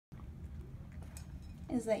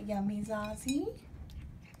Is that yummies, Ozzy?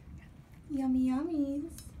 Yummy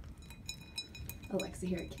yummies. Alexa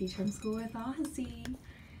here at Kitty Trim School with Ozzy,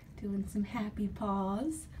 doing some happy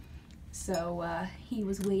paws. So he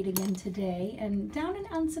was weighing in today and down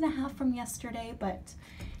 1.5 ounces from yesterday, but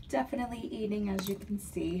definitely eating, as you can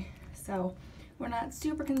see. So we're not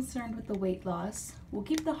super concerned with the weight loss. We'll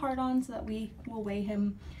keep the heart on so that we will weigh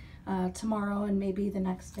him tomorrow and maybe the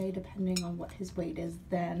next day, depending on what his weight is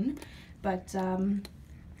then. But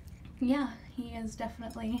yeah, he is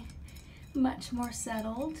definitely much more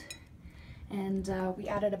settled. And we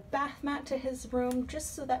added a bath mat to his room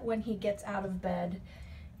just so that when he gets out of bed,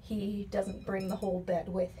 he doesn't bring the whole bed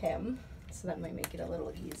with him. So that might make it a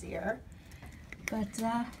little easier. But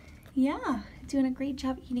yeah, doing a great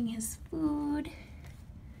job eating his food.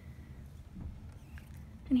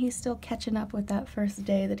 And he's still catching up with that first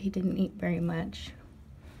day that he didn't eat very much.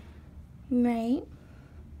 Right?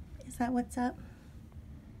 Is that what's up?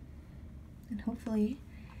 And hopefully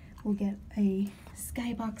we'll get a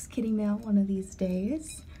Skybox kitty mail one of these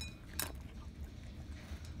days.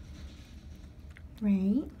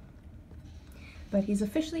 Right? But he's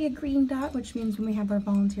officially a green dot, which means when we have our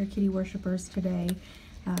volunteer kitty worshipers today,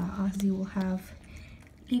 Ozzy will have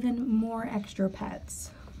even more extra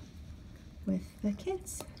pets with the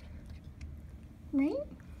kids. Right?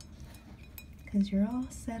 Because you're all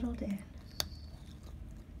settled in.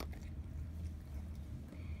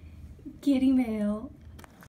 Kitty mail.